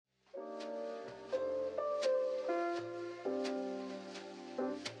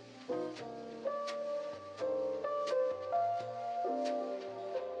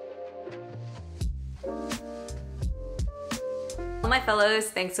my fellows,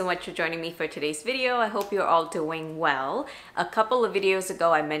 thanks so much for joining me for today's video. I hope you're all doing well. A couple of videos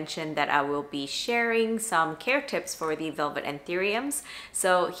ago I mentioned that I will be sharing some care tips for the velvet anthuriums.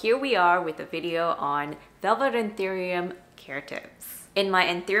 So here we are with a video on velvet anthurium care tips. In my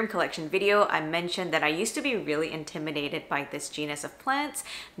Anthurium collection video, I mentioned that I used to be really intimidated by this genus of plants,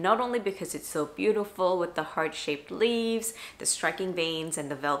 not only because it's so beautiful with the heart-shaped leaves, the striking veins,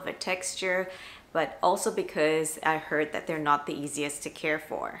 and the velvet texture, but also because I heard that they're not the easiest to care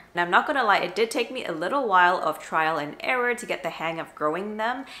for. And I'm not gonna lie, it did take me a little while of trial and error to get the hang of growing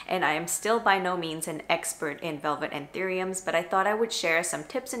them, and I am still by no means an expert in velvet anthuriums, but I thought I would share some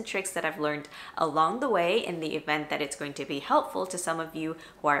tips and tricks that I've learned along the way in the event that it's going to be helpful to some of you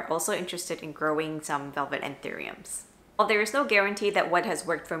who are also interested in growing some velvet anthuriums. While there is no guarantee that what has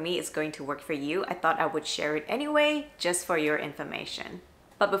worked for me is going to work for you, I thought I would share it anyway, just for your information.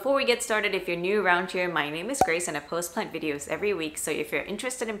 But before we get started, if you're new around here, my name is Grace and I post plant videos every week. So if you're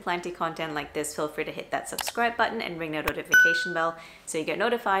interested in planty content like this, feel free to hit that subscribe button and ring the notification bell so you get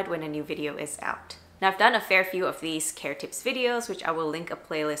notified when a new video is out. Now I've done a fair few of these care tips videos, which I will link a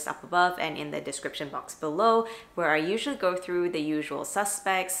playlist up above and in the description box below, where I usually go through the usual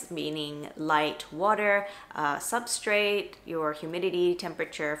suspects, meaning light, water, substrate, your humidity,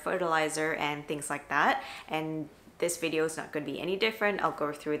 temperature, fertilizer, and things like that. And this video is not going to be any different. I'll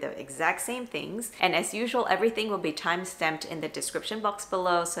go through the exact same things. And as usual, everything will be time-stamped in the description box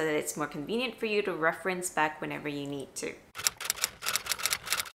below so that it's more convenient for you to reference back whenever you need to.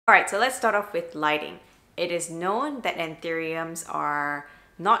 Alright, so let's start off with lighting. It is known that anthuriums are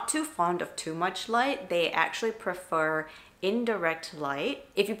not too fond of too much light. They actually prefer indirect light.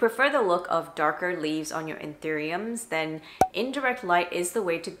 If you prefer the look of darker leaves on your anthuriums, then indirect light is the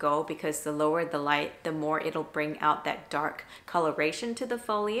way to go because the lower the light, the more it'll bring out that dark coloration to the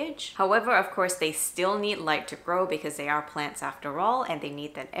foliage. However, of course, they still need light to grow because they are plants after all and they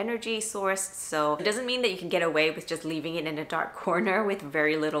need that energy source. So it doesn't mean that you can get away with just leaving it in a dark corner with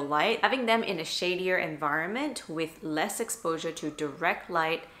very little light. Having them in a shadier environment with less exposure to direct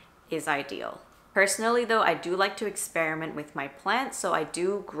light is ideal. Personally though, I do like to experiment with my plants, so I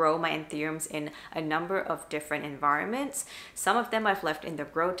do grow my anthuriums in a number of different environments. Some of them I've left in the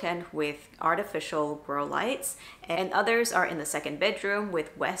grow tent with artificial grow lights, and others are in the second bedroom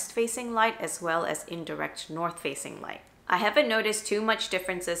with west-facing light as well as indirect north-facing light. I haven't noticed too much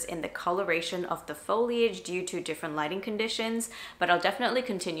differences in the coloration of the foliage due to different lighting conditions, but I'll definitely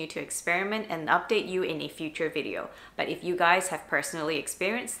continue to experiment and update you in a future video. But if you guys have personally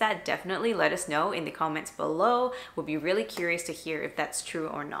experienced that, definitely let us know in the comments below. We'll be really curious to hear if that's true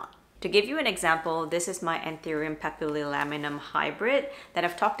or not. To give you an example, this is my Anthurium papillilaminum hybrid that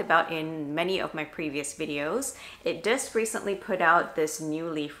I've talked about in many of my previous videos. It just recently put out this new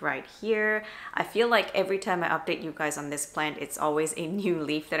leaf right here. I feel like every time I update you guys on this plant, it's always a new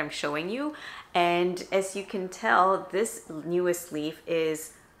leaf that I'm showing you. And as you can tell, this newest leaf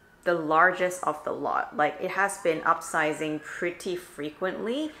is the largest of the lot. Like, it has been upsizing pretty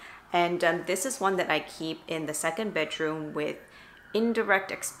frequently. And this is one that I keep in the second bedroom with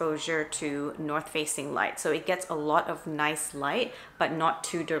indirect exposure to north-facing light, so it gets a lot of nice light but not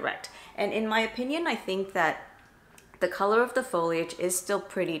too direct. And in my opinion, I think that the color of the foliage is still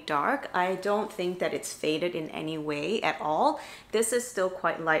pretty dark. I don't think that it's faded in any way at all. This is still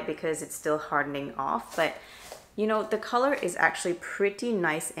quite light because it's still hardening off, but you know, the color is actually pretty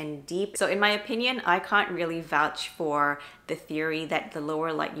nice and deep. So in my opinion, I can't really vouch for the theory that the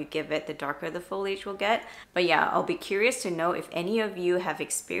lower light you give it, the darker the foliage will get. But yeah, I'll be curious to know if any of you have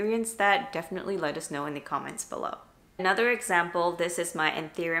experienced that. Definitely let us know in the comments below. Another example, this is my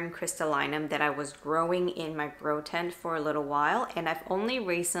Anthurium crystallinum that I was growing in my grow tent for a little while, and I've only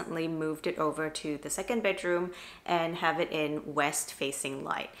recently moved it over to the second bedroom and have it in west-facing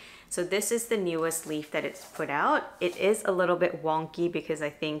light. So this is the newest leaf that it's put out. It is a little bit wonky because I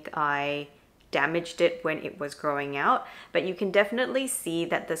think I damaged it when it was growing out, but you can definitely see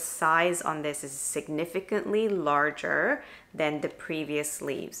that the size on this is significantly larger than the previous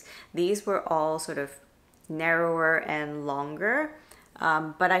leaves. These were all sort of narrower and longer,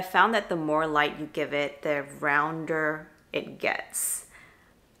 but I found that the more light you give it, the rounder it gets,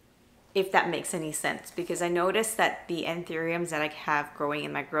 if that makes any sense, because I noticed that the anthuriums that I have growing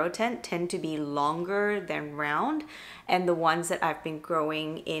in my grow tent tend to be longer than round, and the ones that I've been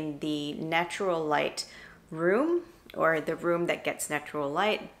growing in the natural light room, or the room that gets natural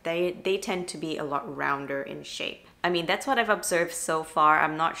light, they tend to be a lot rounder in shape. I mean, that's what I've observed so far.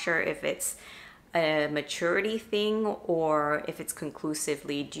 I'm not sure if it's a maturity thing or if it's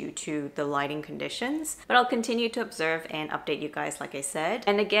conclusively due to the lighting conditions. But I'll continue to observe and update you guys like I said.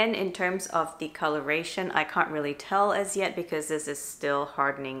 And again, in terms of the coloration, I can't really tell as yet because this is still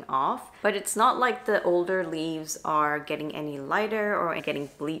hardening off. But it's not like the older leaves are getting any lighter or getting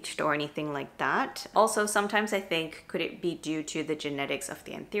bleached or anything like that. Also, sometimes I think, could it be due to the genetics of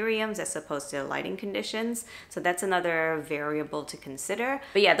the Anthuriums as opposed to lighting conditions? So that's another variable to consider.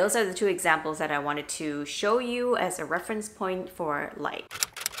 But yeah, those are the two examples that I wanted to show you as a reference point for light.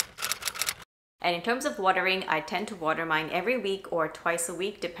 And in terms of watering, I tend to water mine every week or twice a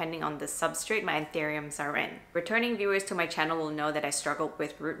week depending on the substrate my Anthuriums are in. Returning viewers to my channel will know that I struggled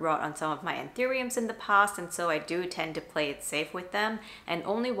with root rot on some of my Anthuriums in the past, and so I do tend to play it safe with them and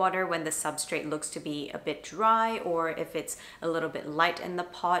only water when the substrate looks to be a bit dry, or if it's a little bit light in the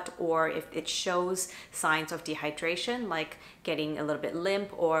pot, or if it shows signs of dehydration like getting a little bit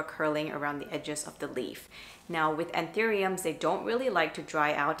limp or curling around the edges of the leaf. Now with Anthuriums, they don't really like to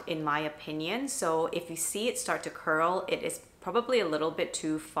dry out in my opinion. So if you see it start to curl, it is probably a little bit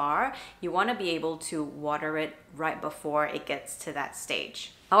too far. You want to be able to water it right before it gets to that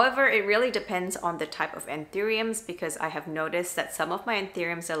stage. However, it really depends on the type of Anthuriums, because I have noticed that some of my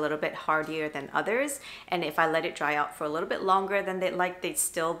Anthuriums are a little bit hardier than others, and if I let it dry out for a little bit longer than they'd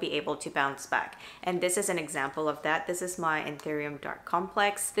still be able to bounce back. And this is an example of that. This is my Anthurium Dark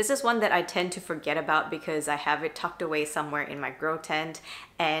Complex. This is one that I tend to forget about because I have it tucked away somewhere in my grow tent,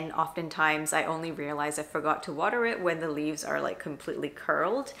 and oftentimes I only realize I forgot to water it when the leaves are like completely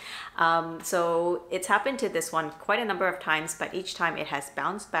curled. So it's happened to this one quite a number of times, but each time it has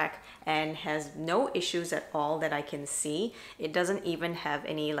bounced back and has no issues at all that I can see. It doesn't even have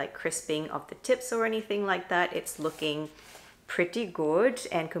any like crisping of the tips or anything like that. It's looking pretty good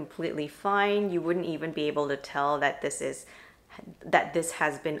and completely fine. You wouldn't even be able to tell that this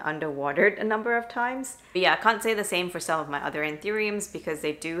has been underwatered a number of times. But yeah, I can't say the same for some of my other Anthuriums because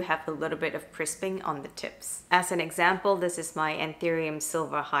they do have a little bit of crisping on the tips. As an example, this is my Anthurium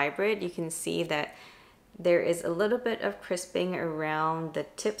Silver Hybrid. You can see that there is a little bit of crisping around the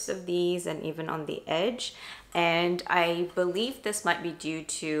tips of these and even on the edge. And I believe this might be due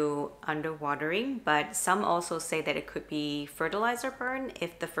to underwatering, but some also say that it could be fertilizer burn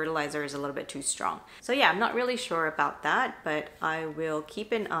if the fertilizer is a little bit too strong. So yeah, I'm not really sure about that, but I will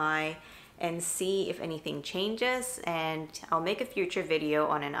keep an eye and see if anything changes, and I'll make a future video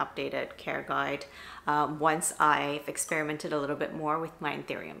on an updated care guide once I've experimented a little bit more with my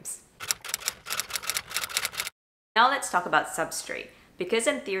Anthuriums. Now let's talk about substrate. Because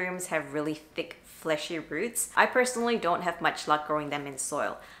Anthuriums have really thick, fleshy roots, I personally don't have much luck growing them in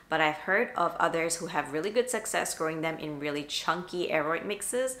soil, but I've heard of others who have really good success growing them in really chunky aeroid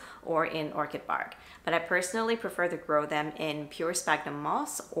mixes or in orchid bark. But I personally prefer to grow them in pure sphagnum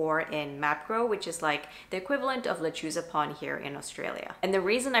moss or in map grow, which is like the equivalent of lechuza pond here in Australia. And the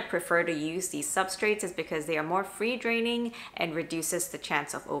reason I prefer to use these substrates is because they are more free draining and reduces the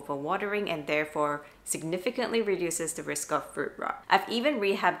chance of overwatering, and therefore significantly reduces the risk of root rot. I've even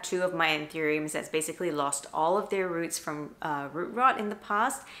rehabbed two of my Anthuriums that's basically lost all of their roots from root rot in the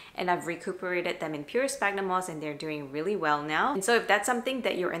past, and I've recuperated them in pure sphagnum moss and they're doing really well now. And so if that's something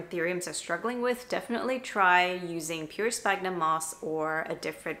that your Anthuriums are struggling with, definitely try using pure sphagnum moss or a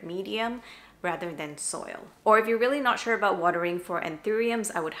different medium rather than soil. Or if you're really not sure about watering for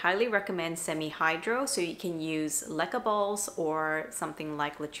Anthuriums, I would highly recommend semi-hydro, so you can use leca balls or something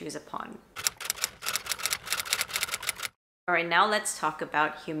like lechuza pond. All right, now let's talk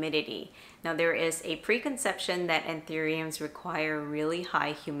about humidity. Now there is a preconception that Anthuriums require really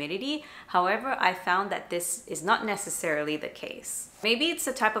high humidity. However, I found that this is not necessarily the case. Maybe it's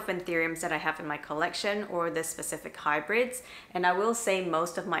the type of Anthuriums that I have in my collection or the specific hybrids. And I will say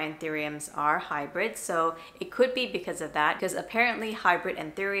most of my Anthuriums are hybrids, so it could be because of that, because apparently hybrid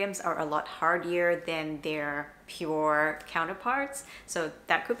Anthuriums are a lot hardier than their pure counterparts. So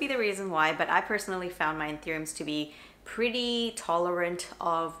that could be the reason why, but I personally found my Anthuriums to be pretty tolerant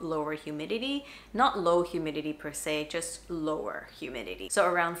of lower humidity. Not low humidity per se, just lower humidity. So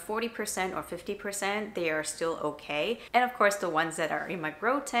around 40% or 50%, they are still okay. And of course, the ones that are in my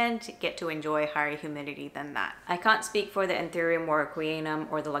grow tent get to enjoy higher humidity than that. I can't speak for the Anthurium warocqueanum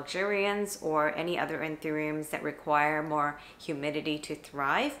or the luxurians or any other Anthuriums that require more humidity to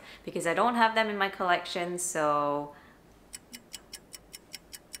thrive, because I don't have them in my collection, so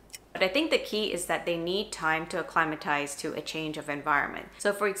but I think the key is that they need time to acclimatize to a change of environment.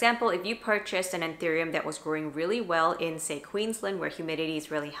 So for example, if you purchased an Anthurium that was growing really well in, say, Queensland, where humidity is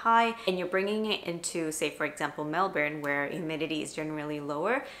really high, and you're bringing it into, say, for example, Melbourne, where humidity is generally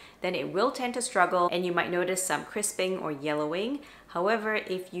lower, then it will tend to struggle and you might notice some crisping or yellowing. However,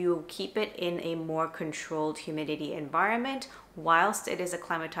 if you keep it in a more controlled humidity environment, whilst it is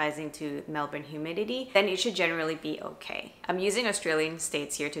acclimatizing to Melbourne humidity, then it should generally be okay. I'm using Australian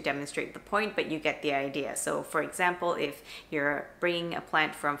states here to demonstrate the point, but you get the idea. So for example, if you're bringing a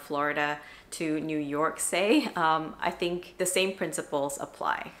plant from Florida to New York, say, I think the same principles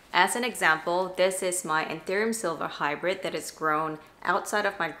apply. As an example, this is my Anthurium silver hybrid that is grown outside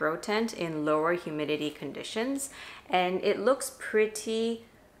of my grow tent in lower humidity conditions, and it looks pretty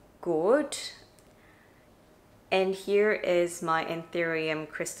good. And here is my Anthurium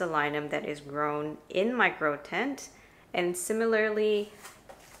crystallinum that is grown in my grow tent. And similarly,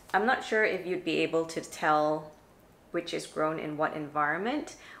 I'm not sure if you'd be able to tell which is grown in what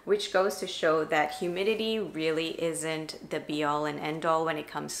environment, which goes to show that humidity really isn't the be-all and end-all when it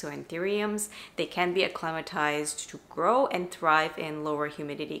comes to Anthuriums. They can be acclimatized to grow and thrive in lower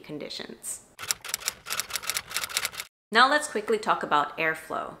humidity conditions. Now let's quickly talk about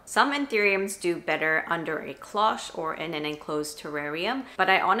airflow. Some Anthuriums do better under a cloche or in an enclosed terrarium, but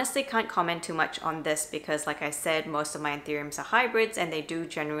I honestly can't comment too much on this because, like I said, most of my Anthuriums are hybrids and they do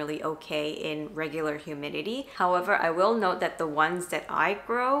generally okay in regular humidity. However, I will note that the ones that I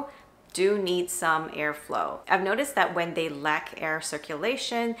grow do need some airflow. I've noticed that when they lack air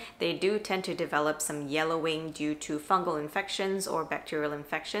circulation, they do tend to develop some yellowing due to fungal infections or bacterial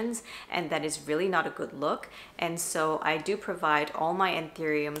infections, and that is really not a good look. And so I do provide all my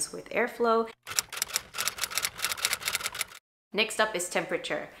Anthuriums with airflow. Next up is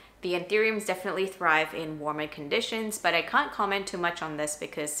temperature. The Anthuriums definitely thrive in warmer conditions, but I can't comment too much on this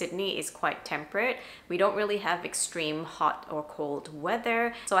because Sydney is quite temperate. We don't really have extreme hot or cold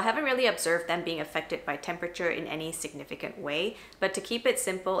weather, so I haven't really observed them being affected by temperature in any significant way. But to keep it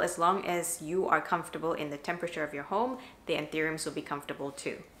simple, as long as you are comfortable in the temperature of your home, the Anthuriums will be comfortable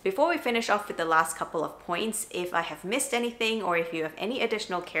too. Before we finish off with the last couple of points, if I have missed anything or if you have any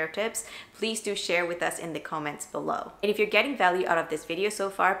additional care tips, please do share with us in the comments below. And if you're getting value out of this video so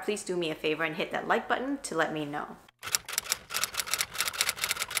far, please do me a favor and hit that like button to let me know.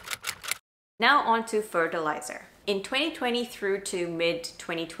 Now on to fertilizer. In 2020 through to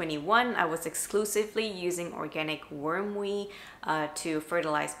mid-2021, I was exclusively using organic wormweed to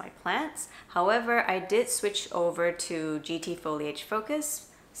fertilize my plants. However, I did switch over to GT Foliage Focus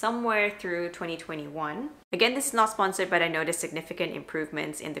somewhere through 2021. Again, this is not sponsored, but I noticed significant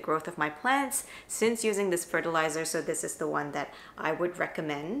improvements in the growth of my plants since using this fertilizer, so this is the one that I would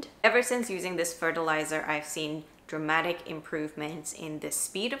recommend. Ever since using this fertilizer, I've seen dramatic improvements in the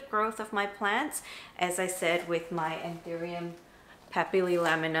speed of growth of my plants. As I said, with my Anthurium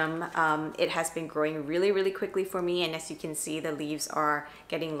papillilaminum, it has been growing really quickly for me, and as you can see, the leaves are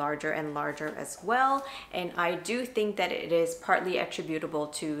getting larger and larger as well. And I do think that it is partly attributable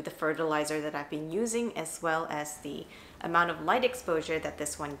to the fertilizer that I've been using, as well as the amount of light exposure that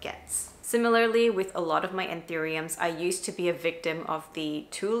this one gets. Similarly, with a lot of my Anthuriums, I used to be a victim of the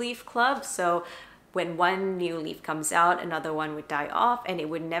two-leaf club. So when one new leaf comes out, another one would die off, and it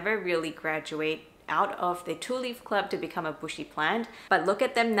would never really graduate out of the two-leaf club to become a bushy plant. But look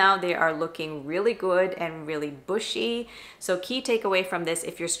at them now, they are looking really good and really bushy. So key takeaway from this,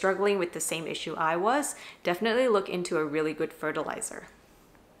 if you're struggling with the same issue I was, definitely look into a really good fertilizer.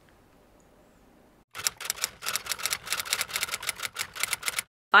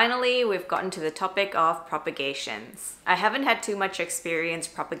 Finally, we've gotten to the topic of propagations. I haven't had too much experience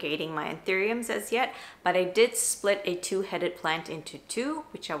propagating my Anthuriums as yet, but I did split a two-headed plant into two,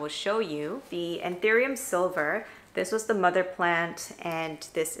 which I will show you. The Anthurium silver, this was the mother plant, and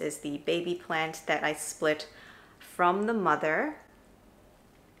this is the baby plant that I split from the mother.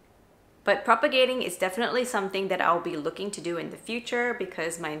 But propagating is definitely something that I'll be looking to do in the future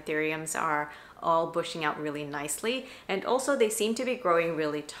because my Anthuriums are all bushing out really nicely, and also they seem to be growing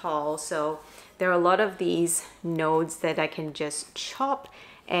really tall, so there are a lot of these nodes that I can just chop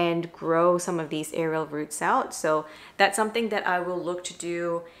and grow some of these aerial roots out. So that's something that I will look to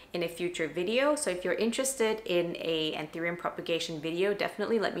do in a future video. So if you're interested in a Anthurium propagation video,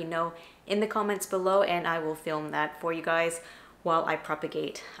 definitely let me know in the comments below and I will film that for you guys while I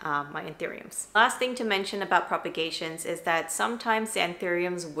propagate my Anthuriums. Last thing to mention about propagations is that sometimes the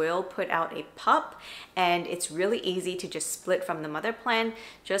Anthuriums will put out a pup, and it's really easy to just split from the mother plant.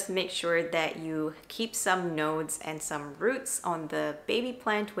 Just make sure that you keep some nodes and some roots on the baby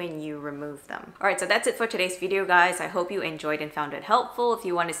plant when you remove them. Alright, so that's it for today's video, guys. I hope you enjoyed and found it helpful. If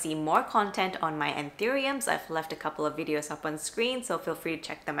you want to see more content on my Anthuriums, I've left a couple of videos up on screen, so feel free to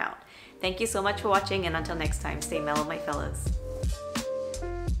check them out. Thank you so much for watching, and until next time, stay mellow, my fellows.